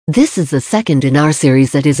This is the second in our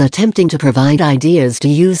series that is attempting to provide ideas to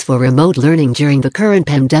use for remote learning during the current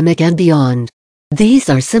pandemic and beyond. These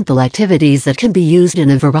are simple activities that can be used in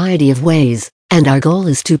a variety of ways, and our goal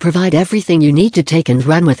is to provide everything you need to take and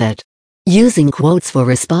run with it. Using quotes for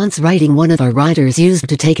response writing, one of our writers used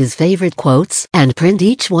to take his favorite quotes and print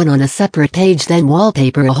each one on a separate page, then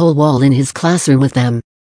wallpaper a whole wall in his classroom with them.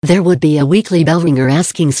 There would be a weekly bell ringer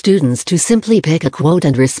asking students to simply pick a quote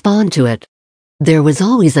and respond to it. There was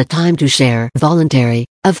always a time to share, voluntary,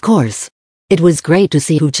 of course. It was great to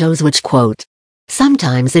see who chose which quote.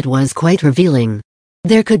 Sometimes it was quite revealing.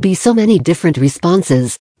 There could be so many different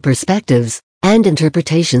responses, perspectives, and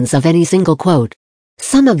interpretations of any single quote.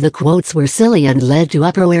 Some of the quotes were silly and led to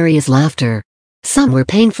uproarious laughter. Some were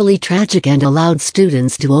painfully tragic and allowed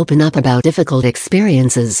students to open up about difficult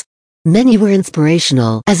experiences. Many were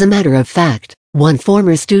inspirational. As a matter of fact, one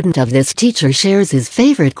former student of this teacher shares his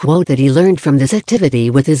favorite quote that he learned from this activity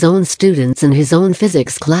with his own students in his own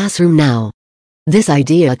physics classroom now. This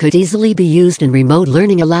idea could easily be used in remote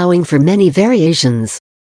learning, allowing for many variations.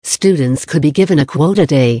 Students could be given a quote a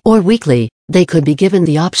day or weekly. They could be given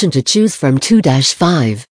the option to choose from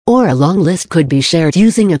 2-5, or a long list could be shared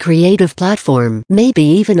using a creative platform, maybe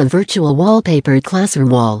even a virtual wallpapered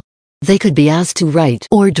classroom wall. They could be asked to write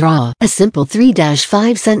or draw a simple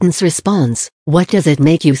 3-5 sentence response. What does it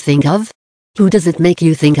make you think of? Who does it make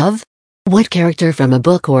you think of? What character from a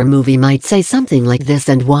book or movie might say something like this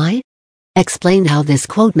and why? Explain how this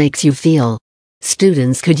quote makes you feel.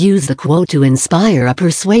 Students could use the quote to inspire a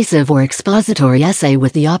persuasive or expository essay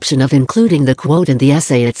with the option of including the quote in the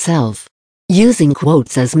essay itself. Using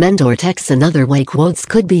quotes as mentor texts. Another way quotes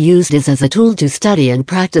could be used is as a tool to study and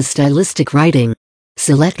practice stylistic writing.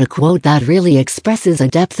 Select a quote that really expresses a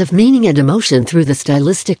depth of meaning and emotion through the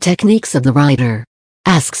stylistic techniques of the writer.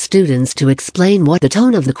 Ask students to explain what the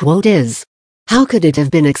tone of the quote is. How could it have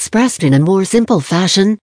been expressed in a more simple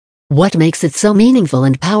fashion? What makes it so meaningful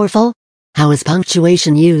and powerful? How is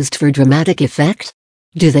punctuation used for dramatic effect?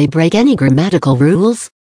 Do they break any grammatical rules?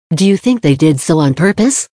 Do you think they did so on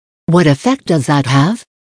purpose? What effect does that have?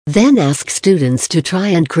 Then ask students to try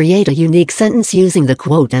and create a unique sentence using the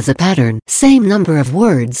quote as a pattern. Same number of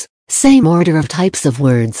words, same order of types of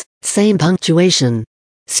words, same punctuation.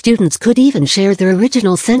 Students could even share their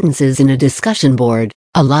original sentences in a discussion board,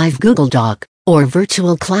 a live Google Doc, or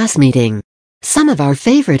virtual class meeting. Some of our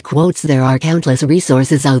favorite quotes. There are countless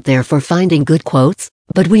resources out there for finding good quotes,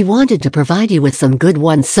 but we wanted to provide you with some good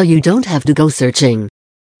ones so you don't have to go searching.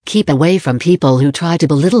 Keep away from people who try to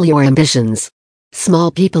belittle your ambitions.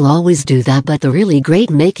 Small people always do that, but the really great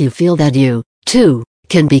make you feel that you, too,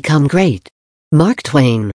 can become great. Mark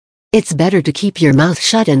Twain. It's better to keep your mouth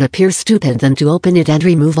shut and appear stupid than to open it and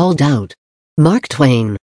remove all doubt. Mark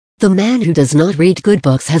Twain. The man who does not read good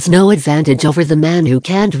books has no advantage over the man who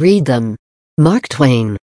can't read them. Mark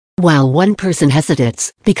Twain. While one person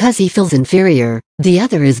hesitates because he feels inferior, the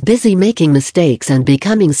other is busy making mistakes and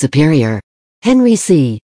becoming superior. Henry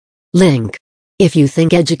C. Link. If you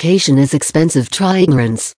think education is expensive, try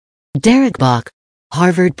ignorance. Derek Bach.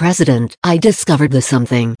 Harvard president. I discovered the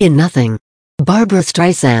something in nothing. Barbara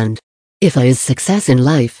Streisand. If A is success in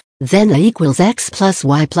life, then A equals X plus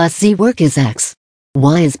Y plus Z. Work is X.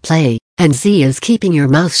 Y is play, and Z is keeping your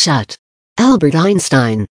mouth shut. Albert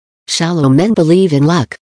Einstein. Shallow men believe in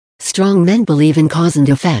luck. Strong men believe in cause and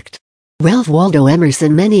effect. Ralph Waldo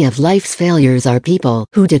Emerson. Many of life's failures are people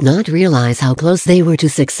who did not realize how close they were to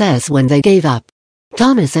success when they gave up.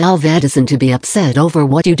 Thomas Alva Edison. To be upset over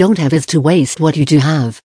what you don't have is to waste what you do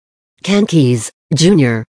have. Ken Keyes,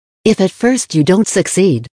 Jr. If at first you don't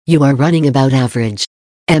succeed, you are running about average.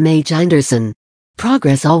 M. H. Anderson.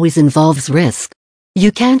 Progress always involves risk.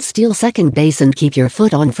 You can't steal second base and keep your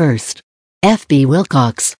foot on first. F. B.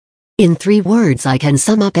 Wilcox. In 3 words I can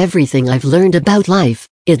sum up everything I've learned about life,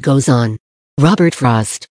 it goes on. Robert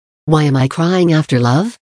Frost. Why am I crying after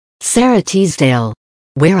love? Sarah Teasdale.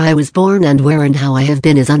 Where I was born and where and how I have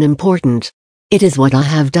been is unimportant. It is what I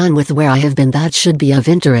have done with where I have been that should be of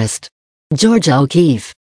interest. Georgia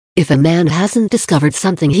O'Keeffe. If a man hasn't discovered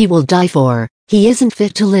something he will die for, he isn't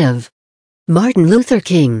fit to live. Martin Luther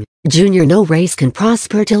King, Jr. No race can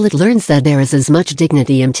prosper till it learns that there is as much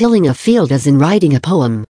dignity in tilling a field as in writing a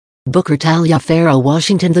poem. Booker Taliaferro.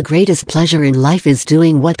 Washington. The greatest pleasure in life is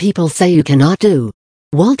doing what people say you cannot do.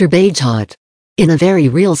 Walter Bagehot. In a very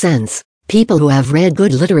real sense, people who have read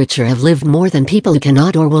good literature have lived more than people who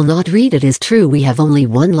cannot or will not read. It is true we have only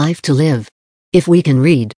one life to live. If we can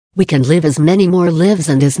read, we can live as many more lives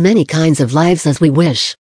and as many kinds of lives as we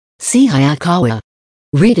wish. See Hayakawa.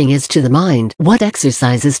 Reading is to the mind what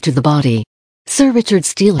exercise is to the body. Sir Richard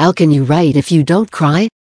Steele. How can you write if you don't cry?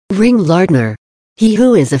 Ring Lardner. He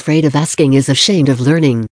who is afraid of asking is ashamed of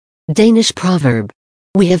learning. Danish proverb.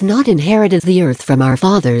 We have not inherited the earth from our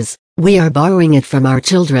fathers, we are borrowing it from our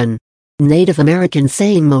children. Native American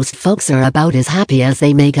saying most folks are about as happy as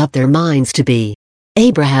they make up their minds to be.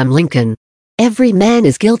 Abraham Lincoln. Every man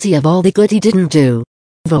is guilty of all the good he didn't do.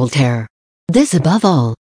 Voltaire. This above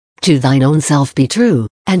all. To thine own self be true,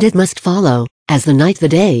 and it must follow, as the night the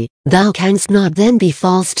day, thou canst not then be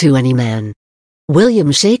false to any man.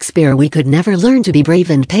 William Shakespeare. We could never learn to be brave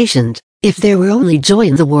and patient, if there were only joy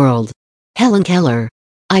in the world. Helen Keller.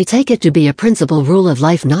 I take it to be a principal rule of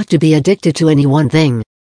life not to be addicted to any one thing.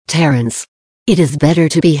 Terence. It is better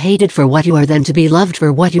to be hated for what you are than to be loved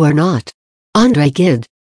for what you are not. Andre Gide.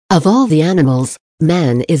 Of all the animals,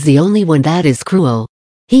 man is the only one that is cruel.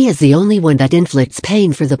 He is the only one that inflicts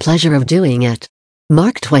pain for the pleasure of doing it.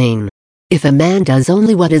 Mark Twain. If a man does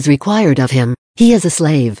only what is required of him, he is a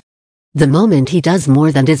slave. The moment he does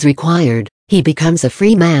more than is required, he becomes a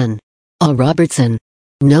free man. A. Robertson.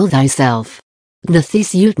 Know thyself.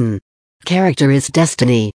 Nathis Uton. Character is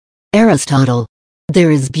destiny. Aristotle.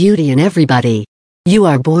 There is beauty in everybody. You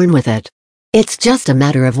are born with it. It's just a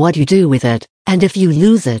matter of what you do with it, and if you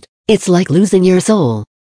lose it, it's like losing your soul.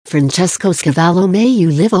 Francesco Scavallo. May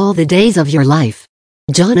you live all the days of your life.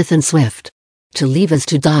 Jonathan Swift. To leave is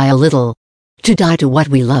to die a little. To die to what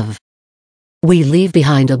we love. We leave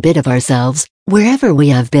behind a bit of ourselves, wherever we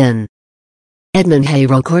have been. Edmund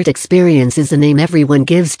Harcourt. Experience is the name everyone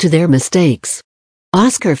gives to their mistakes.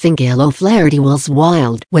 Oscar Finkel. O'Flaherty. Whilst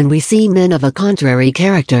wild when we see men of a contrary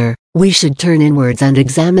character, we should turn inwards and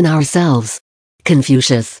examine ourselves.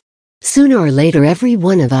 Confucius. Sooner or later every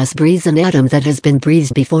one of us breathes an atom that has been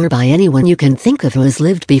breathed before by anyone you can think of who has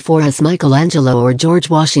lived before us. Michelangelo or George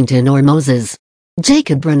Washington or Moses.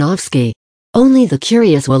 Jacob Bronowski. Only the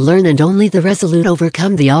curious will learn and only the resolute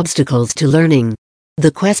overcome the obstacles to learning.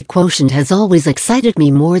 The quest quotient has always excited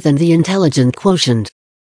me more than the intelligent quotient.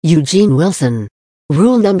 Eugene Wilson.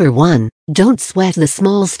 Rule number 1, don't sweat the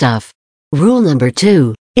small stuff. Rule number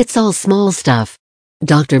 2, it's all small stuff.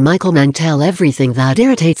 Dr. Michael Mantel. Everything that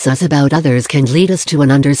irritates us about others can lead us to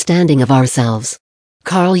an understanding of ourselves.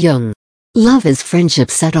 Carl Jung. Love is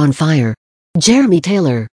friendship set on fire. Jeremy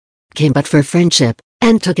Taylor. Came but for friendship,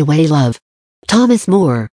 and took away love. Thomas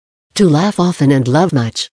More. To laugh often and love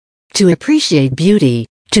much. To appreciate beauty,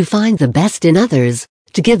 to find the best in others,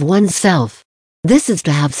 to give oneself. This is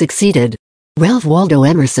to have succeeded. Ralph Waldo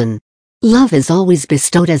Emerson. Love is always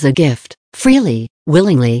bestowed as a gift, freely,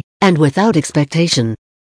 willingly, and without expectation.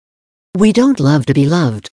 We don't love to be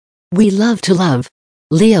loved. We love to love.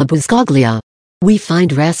 Leo Buscaglia. We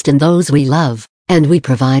find rest in those we love, and we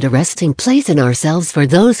provide a resting place in ourselves for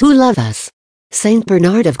those who love us. Saint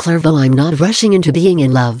Bernard of Clairvaux. I'm not rushing into being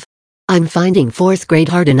in love. I'm finding 4th grade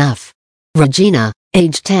hard enough. Regina,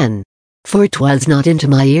 age 10. For 'twas not into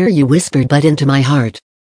my ear you whispered but into my heart.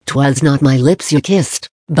 'Twas not my lips you kissed,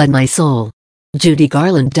 but my soul. Judy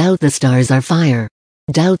Garland. Doubt the stars are fire.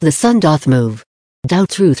 Doubt the sun doth move.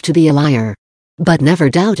 Doubt truth to be a liar. But never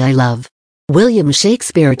doubt I love. William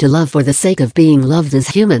Shakespeare. To love for the sake of being loved is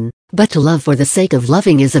human, but to love for the sake of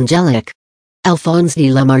loving is angelic. Alphonse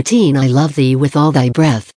de Lamartine. I love thee with all thy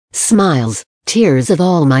breath, smiles, tears of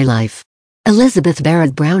all my life. Elizabeth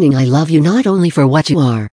Barrett Browning. I love you not only for what you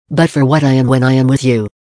are, but for what I am when I am with you.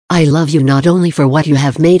 I love you not only for what you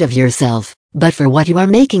have made of yourself, but for what you are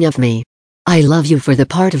making of me. I love you for the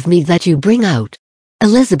part of me that you bring out.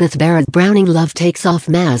 Elizabeth Barrett Browning. Love takes off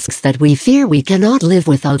masks that we fear we cannot live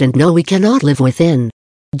without and know we cannot live within.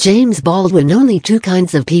 James Baldwin. Only 2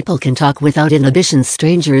 kinds of people can talk without inhibitions: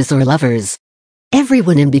 strangers or lovers.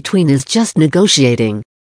 Everyone in between is just negotiating.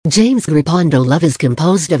 James Gripondo. Love is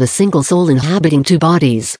composed of a single soul inhabiting 2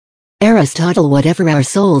 bodies. Aristotle. Whatever our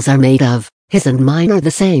souls are made of, his and mine are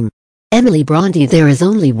the same. Emily Bronte. There is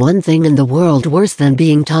only one thing in the world worse than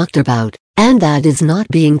being talked about, and that is not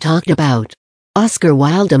being talked about. Oscar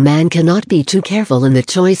Wilde. A man cannot be too careful in the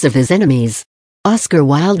choice of his enemies. Oscar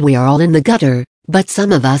Wilde. We are all in the gutter, but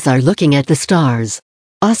some of us are looking at the stars.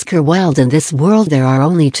 Oscar Wilde. In this world there are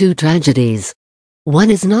only 2 tragedies.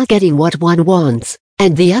 One is not getting what one wants,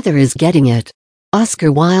 and the other is getting it.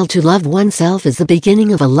 Oscar Wilde. To love oneself is the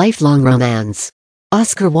beginning of a lifelong romance.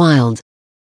 Oscar Wilde.